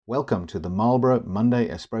Welcome to the Marlborough Monday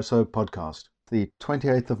Espresso podcast. The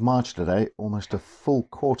 28th of March today, almost a full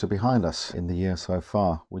quarter behind us in the year so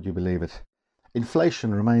far. Would you believe it?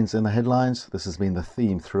 Inflation remains in the headlines. This has been the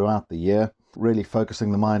theme throughout the year. Really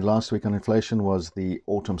focusing the mind last week on inflation was the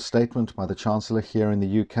autumn statement by the Chancellor here in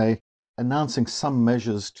the UK, announcing some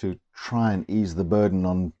measures to try and ease the burden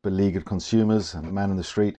on beleaguered consumers and the man in the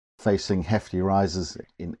street facing hefty rises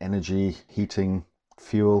in energy, heating,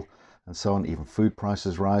 fuel, and so on, even food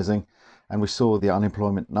prices rising. And we saw the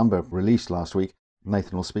unemployment number released last week.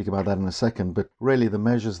 Nathan will speak about that in a second, but really the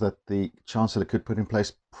measures that the Chancellor could put in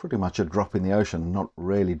place, pretty much a drop in the ocean, not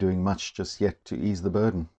really doing much just yet to ease the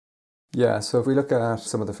burden. Yeah, so if we look at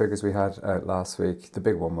some of the figures we had out last week, the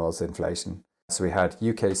big one was inflation. So we had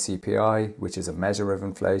UK CPI, which is a measure of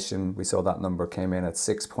inflation. We saw that number came in at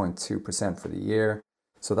 6.2% for the year.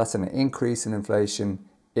 So that's an increase in inflation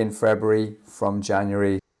in February from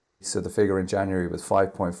January. So the figure in January was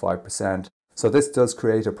 5.5%. So this does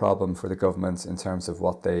create a problem for the government in terms of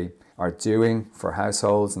what they are doing for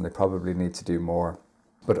households, and they probably need to do more.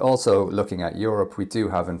 But also looking at Europe, we do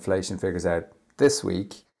have inflation figures out this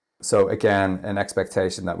week. So again, an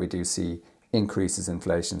expectation that we do see increases in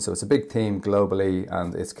inflation. So it's a big theme globally,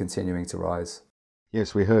 and it's continuing to rise.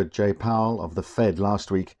 Yes, we heard Jay Powell of the Fed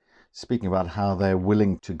last week speaking about how they're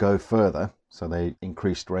willing to go further. So they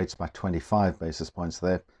increased rates by 25 basis points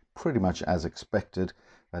there, pretty much as expected.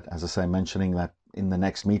 But as I say, mentioning that in the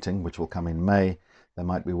next meeting, which will come in May, they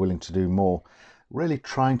might be willing to do more. Really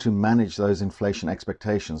trying to manage those inflation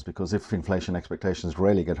expectations, because if inflation expectations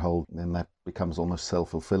really get hold, then that becomes almost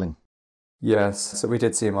self-fulfilling. Yes, so we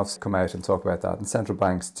did see him come out and talk about that. And central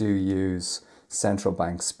banks do use central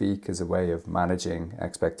bank speak as a way of managing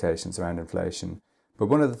expectations around inflation. But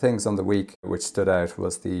one of the things on the week which stood out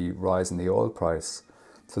was the rise in the oil price.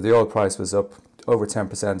 So the oil price was up over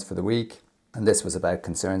 10% for the week. And this was about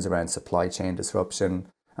concerns around supply chain disruption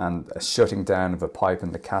and a shutting down of a pipe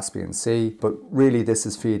in the Caspian Sea. But really this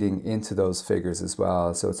is feeding into those figures as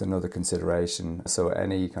well. So it's another consideration. So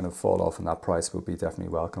any kind of fall off in that price will be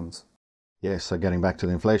definitely welcomed. Yes, so getting back to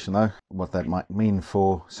the inflation though, what that might mean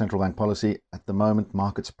for central bank policy. At the moment,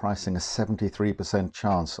 markets pricing a 73%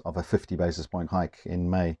 chance of a 50 basis point hike in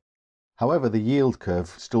May. However, the yield curve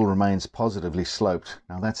still remains positively sloped.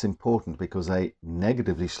 Now that's important because a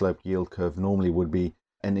negatively sloped yield curve normally would be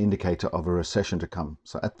an indicator of a recession to come.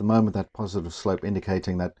 So at the moment, that positive slope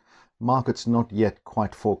indicating that markets not yet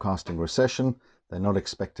quite forecasting recession. They're not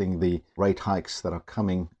expecting the rate hikes that are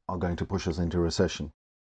coming are going to push us into recession.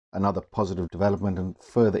 Another positive development and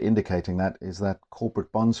further indicating that is that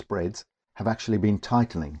corporate bond spreads have actually been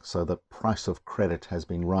tightening. So the price of credit has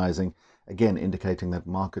been rising, again indicating that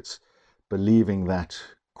markets believing that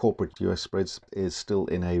corporate US spreads is still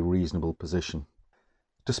in a reasonable position.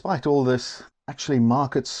 Despite all this, actually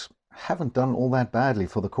markets haven't done all that badly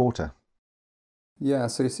for the quarter. Yeah,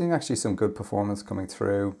 so you're seeing actually some good performance coming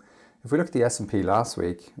through. If we look at the S&P last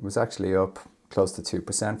week, it was actually up close to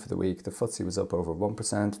 2% for the week. The FTSE was up over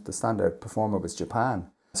 1%. The standout performer was Japan.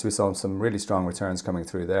 So we saw some really strong returns coming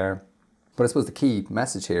through there. But I suppose the key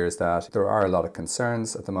message here is that there are a lot of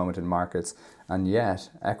concerns at the moment in markets, and yet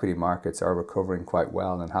equity markets are recovering quite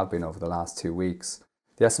well and have been over the last 2 weeks.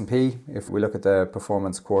 The S&P, if we look at the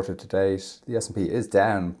performance quarter to date, the S&P is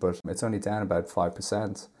down, but it's only down about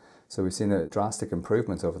 5%. So we've seen a drastic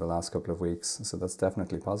improvement over the last couple of weeks. So that's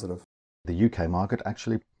definitely positive. The UK market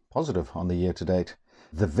actually positive on the year to date.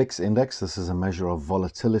 The VIX index, this is a measure of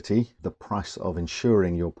volatility, the price of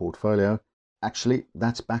insuring your portfolio. Actually,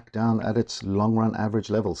 that's back down at its long-run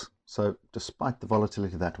average levels. So despite the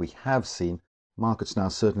volatility that we have seen, markets now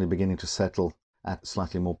certainly beginning to settle at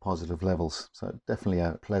slightly more positive levels. So definitely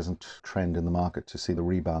a pleasant trend in the market to see the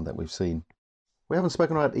rebound that we've seen. We haven't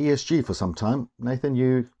spoken about ESG for some time. Nathan,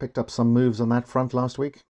 you picked up some moves on that front last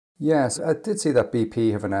week? Yes, I did see that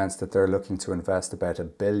BP have announced that they're looking to invest about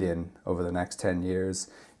 $1 billion over the next 10 years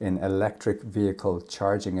in electric vehicle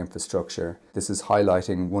charging infrastructure. This is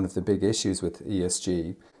highlighting one of the big issues with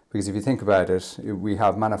ESG, because if you think about it, we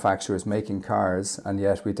have manufacturers making cars and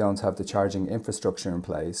yet we don't have the charging infrastructure in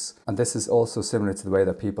place. And this is also similar to the way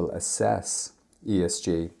that people assess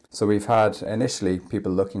ESG. So we've had initially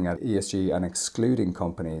people looking at ESG and excluding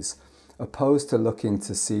companies, opposed to looking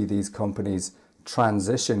to see these companies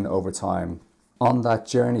transition over time on that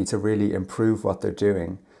journey to really improve what they're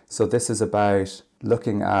doing. So this is about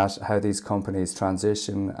looking at how these companies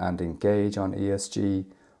transition and engage on ESG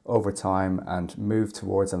over time and move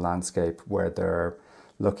towards a landscape where they're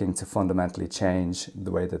looking to fundamentally change the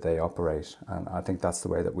way that they operate. And I think that's the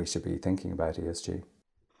way that we should be thinking about ESG.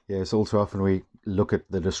 Yes, all too often we look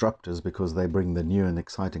at the disruptors because they bring the new and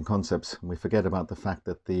exciting concepts, and we forget about the fact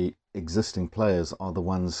that the existing players are the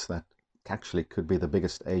ones that actually could be the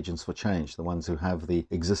biggest agents for change, the ones who have the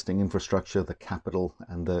existing infrastructure, the capital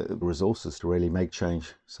and the resources to really make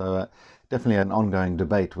change. So definitely an ongoing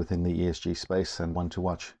debate within the ESG space, and one to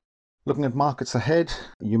watch. Looking at markets ahead,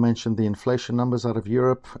 you mentioned the inflation numbers out of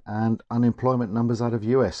Europe and unemployment numbers out of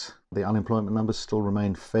US. The unemployment numbers still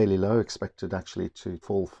remain fairly low, expected actually to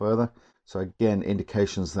fall further. So again,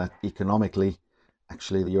 indications that economically,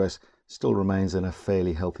 actually the US still remains in a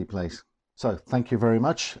fairly healthy place. So thank you very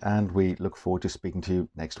much, and we look forward to speaking to you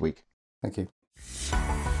next week. Thank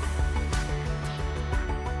you.